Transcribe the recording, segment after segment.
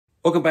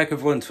Welcome back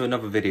everyone to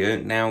another video.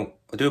 Now,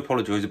 I do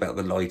apologise about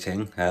the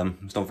lighting.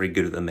 It's not very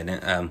good at the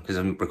minute because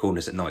I'm recording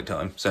this at night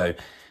time. So it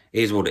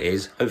is what it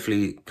is.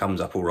 Hopefully it comes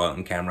up all right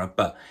on camera.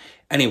 But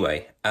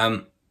anyway,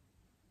 I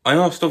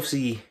asked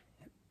obviously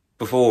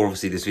before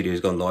this video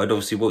has gone live,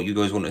 obviously what you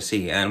guys want to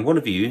see. And one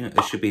of you,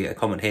 there should be a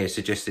comment here,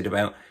 suggested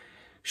about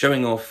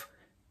showing off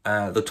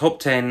the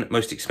top 10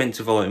 most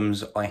expensive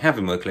items I have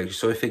in my collection.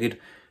 So I figured,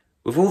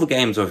 with all the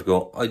games I've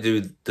got, I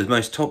do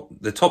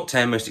the top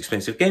 10 most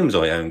expensive games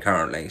I own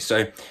currently.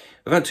 So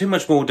without too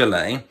much more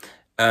delay,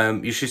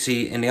 you should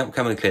see in the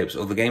upcoming clips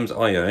of the games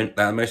I own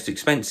that are most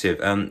expensive.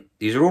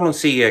 These are all on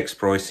CeX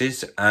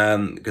prices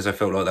because I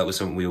felt like that was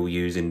something we all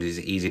use and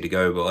is easy to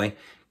go by,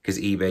 because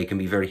eBay can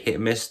be very hit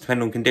and miss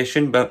depending on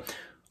condition. But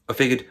I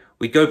figured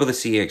we'd go by the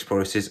CeX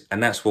prices,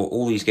 and that's what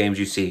all these games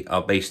you see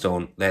are based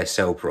on, their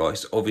sell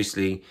price.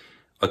 Obviously,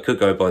 I could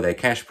go by their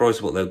cash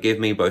price, what they'll give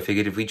me, but I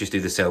figured if we just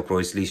do the sale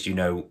price, at least you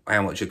know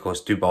how much it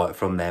costs to buy it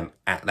from them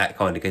at that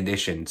kind of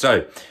condition.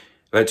 So,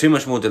 without too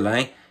much more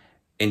delay,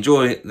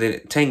 enjoy the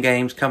 10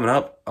 games coming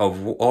up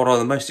of what are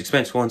the most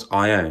expensive ones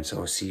I own.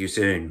 So I'll see you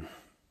soon.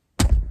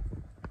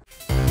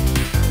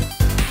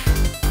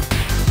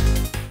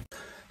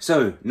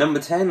 So,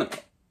 number 10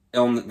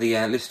 on the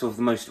list of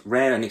the most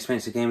rare and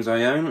expensive games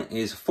I own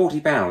is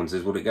 £40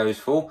 is what it goes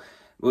for.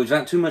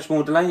 Without too much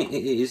more delay, it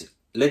is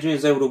Legend of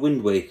Zelda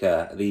Wind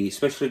Waker, the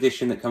special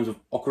edition that comes with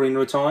Ocarina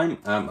of Time.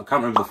 I can't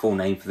remember the full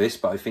name for this,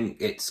 but I think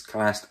it's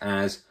classed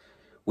as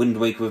Wind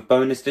Waker with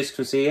bonus discs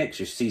from CeX.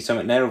 You see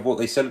something there of what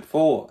they sell it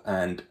for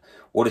and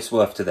what it's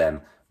worth to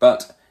them.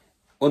 But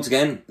once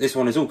again, this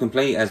one is all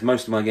complete, as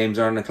most of my games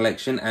are in the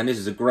collection, and this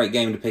is a great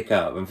game to pick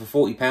up. And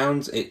for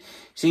 £40, it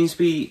seems to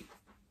be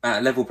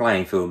at a level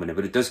playing field a minute,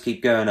 but it does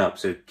keep going up.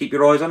 So keep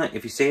your eyes on it.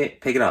 If you see it,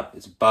 pick it up.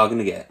 It's a bargain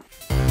to get.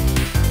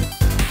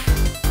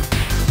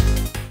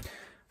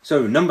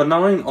 So, number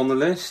 9 on the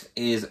list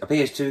is a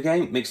PS2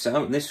 game, Mixed It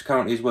Up, and this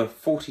currently is worth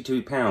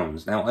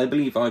 £42. Now, I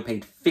believe I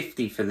paid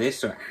 $50 for this,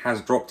 so it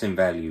has dropped in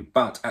value,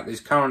 but at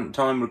this current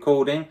time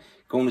recording,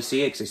 going to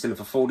CeX, it's still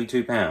for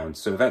 £42.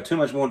 So, without too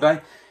much more delay,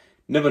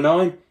 number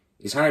 9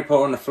 is Harry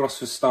Potter and the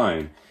Philosopher's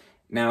Stone.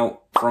 Now,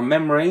 from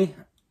memory,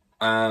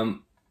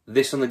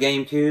 this on the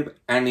GameCube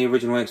and the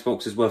original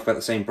Xbox is worth about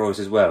the same price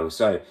as well.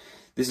 So,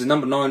 this is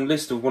number 9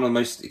 list of one of the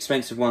most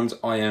expensive ones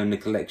I own in the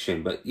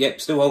collection. But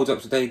yep, still holds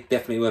up today.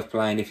 Definitely worth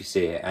playing if you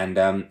see it. And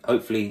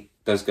hopefully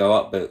does go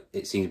up, but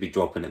it seems to be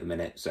dropping at the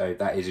minute. So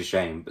that is a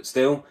shame. But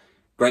still,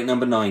 great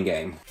number 9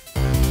 game.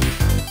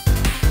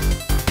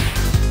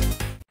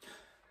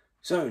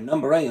 So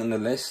number 8 on the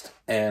list.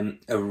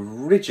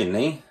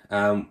 Originally,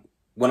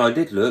 when I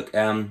did look,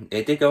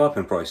 it did go up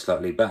in price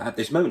slightly. But at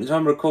this moment as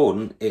I'm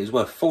recording, it is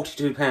worth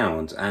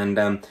 £42.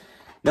 And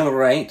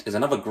number 8 is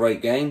another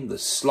great game, the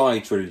Sly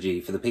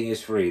Trilogy for the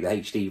PS3, the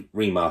HD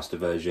remaster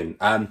version.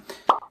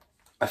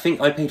 I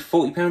think I paid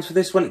 £40 for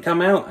this when it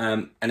came out,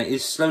 and it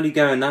is slowly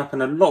going up,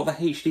 and a lot of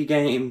the HD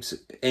games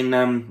in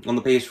on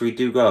the PS3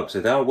 do go up, so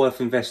they are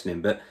worth investing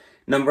in. But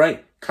number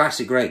 8,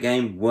 classic great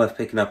game, worth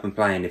picking up and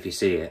playing if you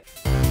see it.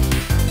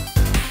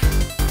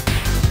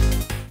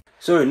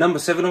 So, number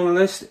 7 on the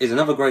list is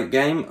another great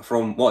game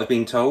from what I've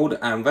been told,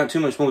 and without too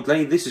much more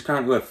delay, this is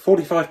currently worth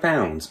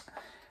 £45,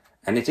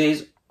 and it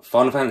is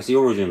Final Fantasy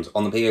Origins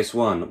on the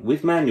PS1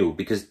 with manual,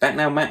 because that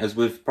now matters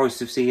with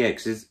prices of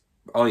CeX's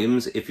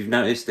items. If you've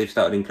noticed, they've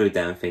started to include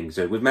that in things.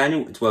 So with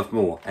manual, it's worth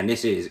more, and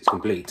it's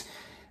complete.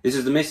 This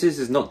is the missus,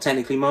 it's not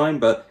technically mine,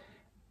 but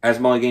as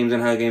my games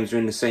and her games are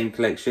in the same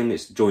collection,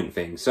 it's a joint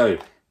thing. So,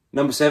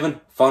 number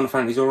 7, Final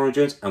Fantasy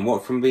Origins, and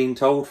what from being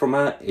told from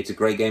her, it's a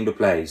great game to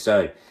play.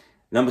 So,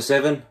 number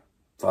 7,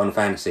 Final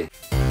Fantasy.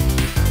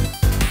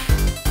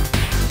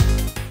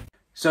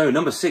 So,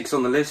 number 6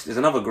 on the list is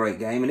another great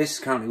game, and this is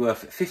currently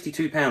worth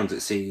 £52 at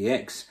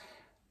CeX.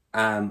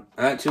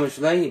 Without too much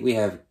delay, we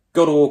have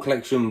God of War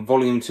Collection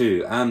Volume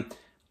 2. I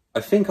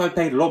think I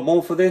paid a lot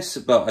more for this,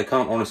 but I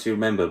can't honestly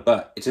remember.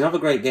 But it's another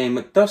great game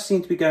that does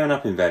seem to be going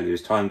up in value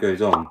as time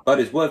goes on.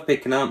 But it's worth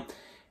picking up,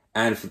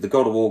 and for the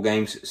God of War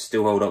games,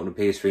 still hold up on the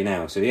PS3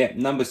 now. So yeah,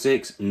 number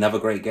 6, another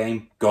great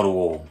game, God of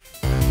War.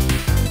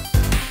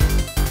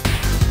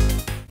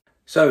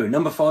 So,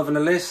 number 5 on the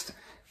list.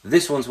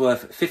 This one's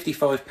worth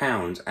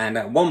 £55, and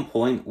at one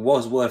point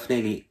was worth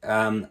nearly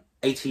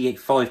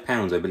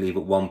 £85, I believe,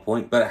 at one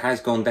point, but it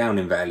has gone down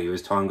in value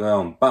as time goes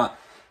on. But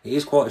it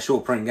is quite a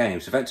short print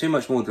game, so without too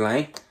much more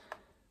delay,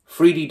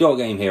 3D Dot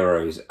Game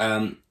Heroes.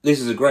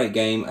 This is a great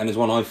game, and is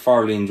one I've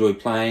thoroughly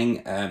enjoyed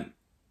playing.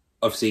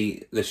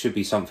 Obviously, there should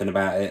be something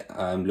about it,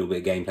 a little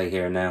bit of gameplay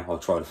here and there. I'll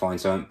try to find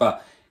something,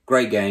 but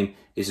great game.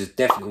 This is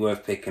definitely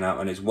worth picking up,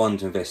 and it's one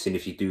to invest in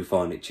if you do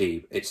find it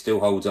cheap. It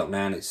still holds up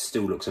now, and it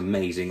still looks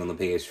amazing on the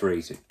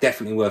PS3, so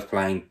definitely worth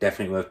playing,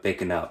 definitely worth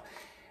picking up.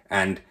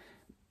 And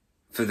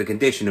for the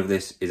condition of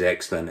this is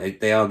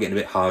excellent. They are getting a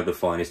bit harder to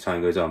find as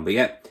time goes on, but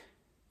yeah,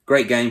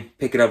 great game.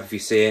 Pick it up if you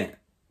see it.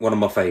 One of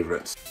my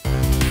favourites.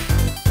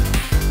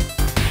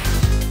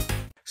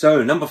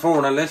 So, number 4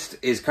 on our list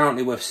is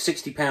currently worth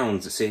 £60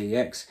 at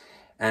CeX,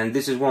 And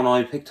this is one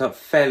I picked up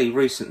fairly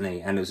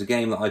recently, and it was a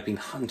game that I've been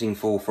hunting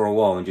for a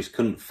while and just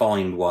couldn't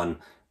find one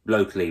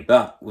locally.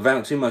 But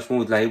without too much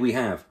more delay, we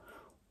have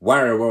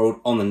Wario World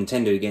on the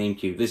Nintendo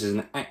GameCube. This is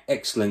an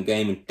excellent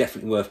game and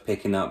definitely worth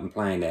picking up and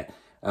playing it.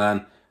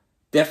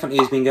 Definitely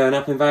has been going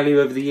up in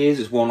value over the years.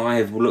 It's one I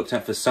have looked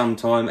at for some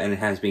time, and it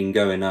has been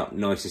going up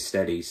nice and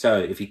steady. So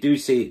if you do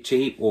see it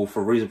cheap or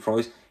for a reasonable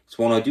price, it's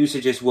one I do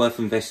suggest worth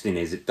investing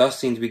in. It does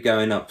seem to be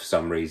going up for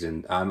some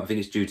reason. I think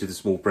it's due to the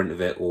small print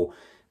of it or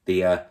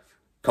the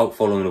cult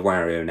following of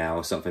Wario now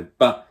or something.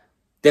 But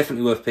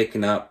definitely worth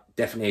picking up.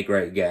 Definitely a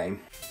great game.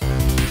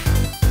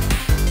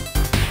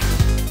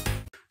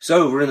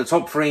 So we're in the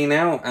top 3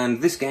 now,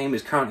 and this game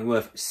is currently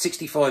worth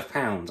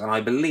 £65, and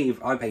I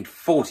believe I paid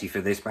 40 for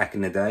this back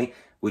in the day,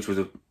 which was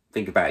I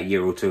think about a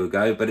year or two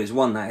ago. But it's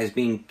one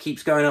that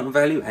keeps going up in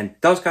value and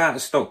does go out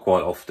of stock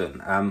quite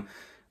often.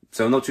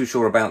 So I'm not too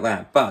sure about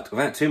that. But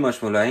without too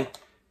much delay,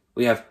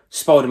 we have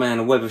Spider-Man: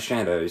 A Web of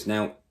Shadows.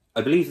 Now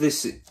I believe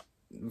the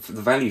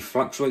value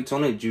fluctuates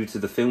on it due to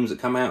the films that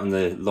come out and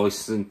the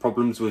licensing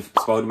problems with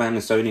Spider-Man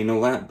and Sony and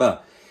all that,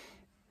 but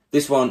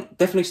this one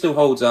definitely still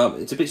holds up.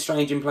 It's a bit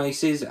strange in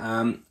places,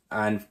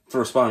 and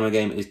for a Spider-Man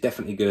game, it's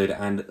definitely good,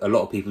 and a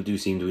lot of people do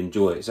seem to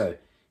enjoy it. So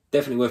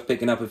definitely worth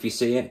picking up if you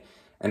see it.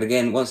 And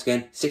again, once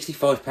again,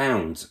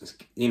 £65.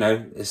 You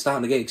know, it's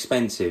starting to get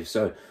expensive.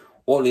 So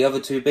what will the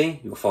other two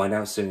be? You'll find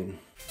out soon.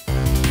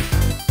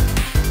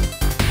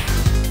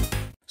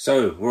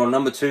 So we're on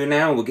number 2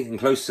 now. We're getting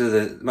close to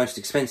the most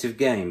expensive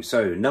game.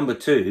 So number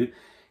 2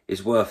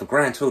 is worth a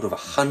grand total of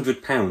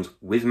 £100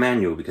 with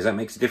manual, because that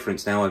makes a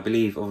difference now, I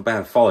believe, of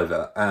about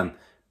 £5.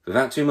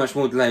 Without too much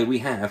more delay, we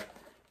have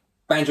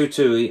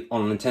Banjo-Tooie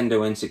on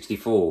Nintendo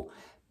N64.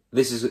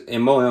 This is,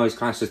 in my eyes,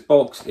 classed as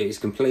box. It is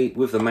complete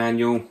with the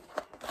manual.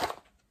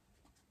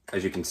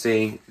 As you can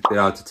see, it's a bit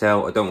hard to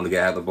tell. I don't want to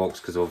get out of the box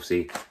because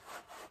obviously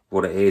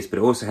what it is, but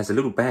it also has a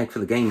little bag for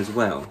the game as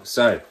well.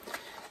 So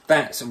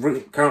that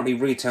currently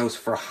retails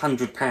for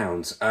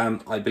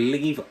 £100. I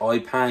believe I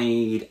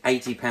paid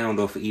 £80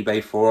 off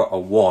eBay for it a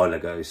while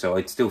ago, so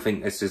I still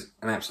think this is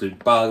an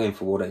absolute bargain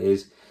for what it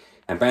is.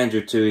 And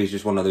Banjo-Tooie is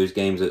just one of those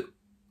games that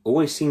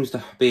always seems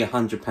to be a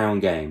 £100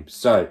 game.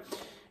 So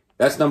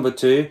that's number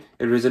 2.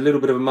 There is a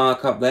little bit of a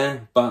markup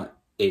there, but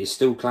it is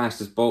still classed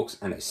as box,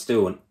 and it's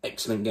still an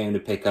excellent game to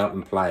pick up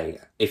and play,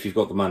 if you've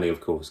got the money, of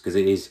course, because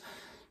it is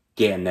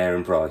getting there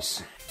in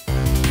price.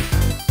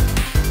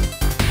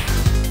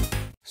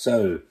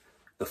 So,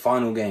 the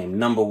final game,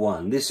 number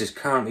 1. This is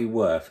currently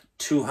worth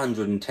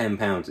 £210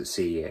 at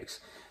CEX.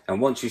 And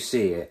once you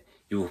see it,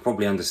 you will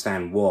probably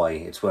understand why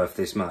it's worth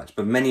this much.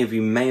 But many of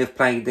you may have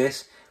played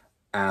this,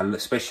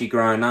 especially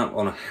growing up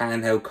on a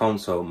handheld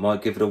console.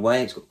 Might give it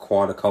away. It's got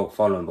quite a cult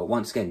following. But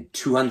once again,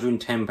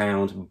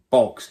 £210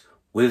 box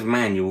with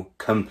manual,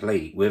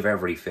 complete, with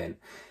everything.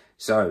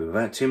 So,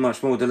 without too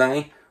much more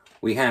delay,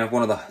 we have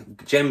one of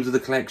the gems of the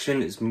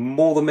collection. It's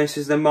more the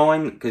missus than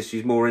mine, because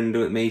she's more into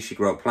it than me. She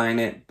grew up playing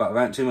it. But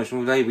without too much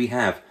more delay, we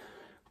have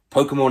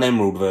Pokemon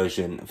Emerald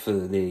version for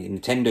the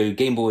Nintendo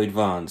Game Boy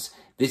Advance.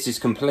 This is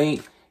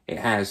complete. It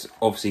has,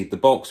 obviously, the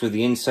box with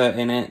the insert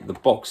in it. The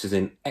box is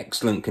in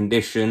excellent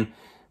condition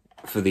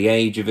for the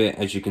age of it.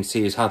 As you can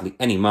see, there's hardly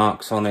any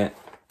marks on it.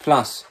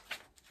 Plus,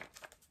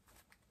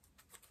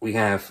 we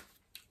have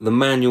the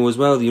manual as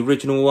well, the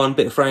original one.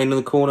 Bit of fraying in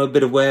the corner, a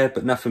bit of wear,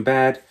 but nothing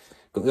bad.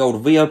 Got the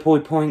old VO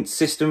point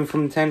system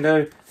from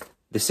Nintendo,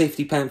 the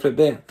safety pamphlet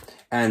bit,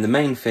 and the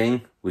main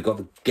thing, we got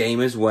the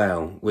game as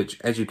well, which,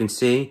 as you can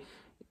see,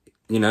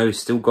 you know,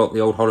 still got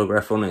the old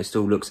holograph on it. It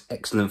still looks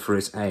excellent for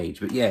its age.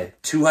 But yeah,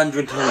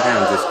 £210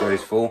 this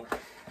goes for,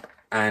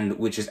 and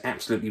which is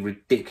absolutely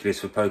ridiculous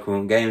for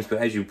Pokemon games. But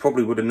as you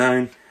probably would have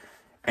known,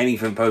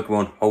 anything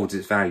Pokemon holds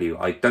its value.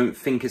 I don't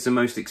think it's the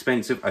most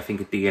expensive. I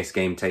think a DS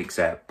game takes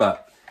that,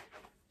 but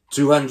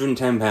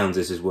 £210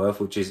 this is worth,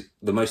 which is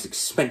the most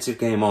expensive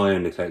game I own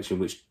in the collection,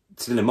 which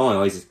still in my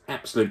eyes is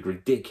absolutely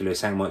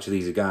ridiculous how much of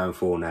these are going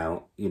for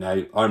now. You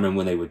know, I remember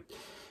when they were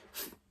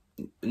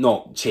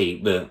not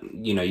cheap, but,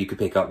 you know, you could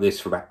pick up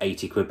this for about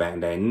 80 quid back in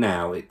the day.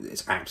 Now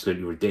it's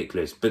absolutely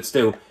ridiculous, but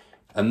still,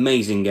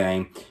 amazing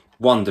game.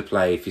 One to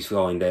play if you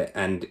find it,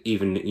 and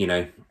even, you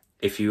know,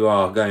 if you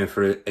are going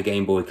for a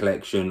Game Boy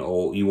collection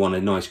or you want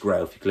a nice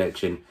growth for your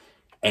collection,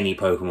 any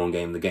Pokemon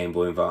game, the Game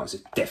Boy Advance,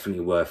 is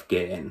definitely worth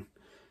getting.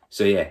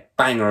 So yeah,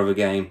 banger of a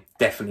game,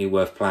 definitely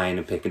worth playing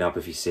and picking up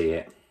if you see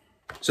it.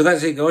 So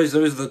that's it, guys.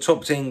 Those are the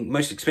top 10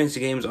 most expensive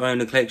games I own in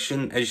the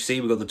collection. As you see,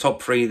 we've got the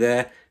top 3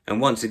 there.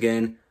 And once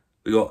again,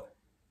 so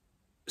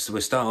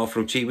we'll start off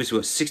from cheapest. We've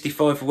got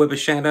 65 for Web of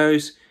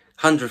Shadows,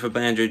 100 for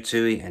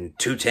Banjo-Tooie, and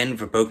 210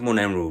 for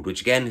Pokemon Emerald, which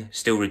again,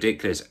 still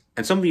ridiculous.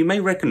 And some of you may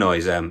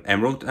recognise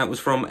Emerald. That was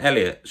from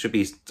Elliot. Should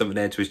be something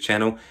there to his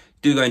channel.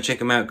 Do go and check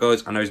him out,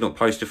 guys. I know he's not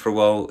posted for a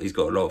while. He's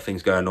got a lot of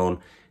things going on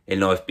in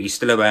life, but he's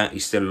still about,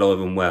 he's still alive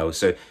and well.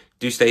 So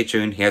do stay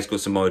tuned. He has got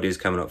some ideas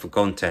coming up for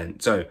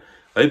content. So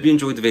I hope you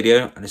enjoyed the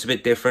video, and it's a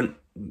bit different.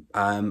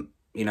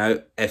 You know,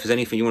 if there's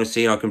anything you want to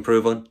see I can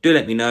improve on, do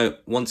let me know.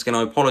 Once again,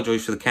 I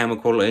apologise for the camera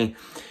quality.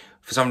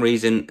 For some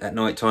reason, at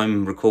night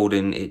time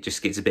recording, it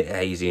just gets a bit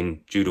hazy,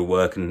 and due to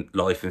work and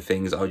life and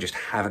things, I just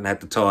haven't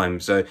had the time.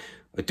 So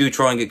I do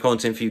try and get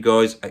content for you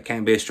guys. It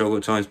can be a struggle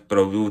at times, but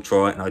I will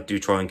try, and I do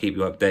try and keep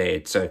you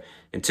updated. So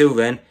until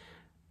then,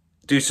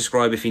 do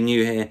subscribe if you're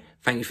new here.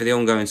 Thank you for the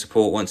ongoing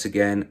support once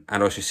again,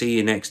 and I shall see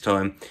you next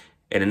time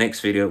in the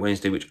next video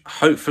Wednesday, which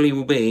hopefully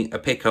will be a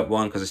pickup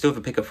one, because I still have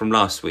a pickup from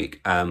last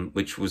week,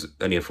 which was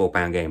only a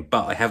 £4 game.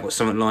 But I have got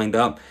something lined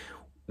up,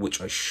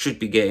 which I should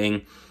be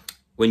getting.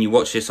 When you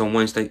watch this on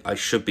Wednesday, I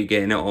should be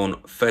getting it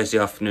on Thursday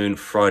afternoon,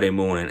 Friday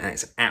morning, and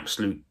it's an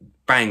absolute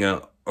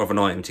banger of an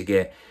item to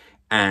get.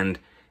 And,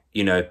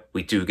 you know,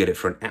 we do get it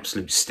for an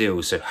absolute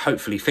steal. So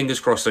hopefully, fingers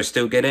crossed, I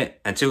still get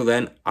it. Until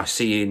then, I'll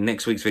see you in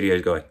next week's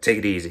video, guys. Take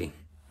it easy.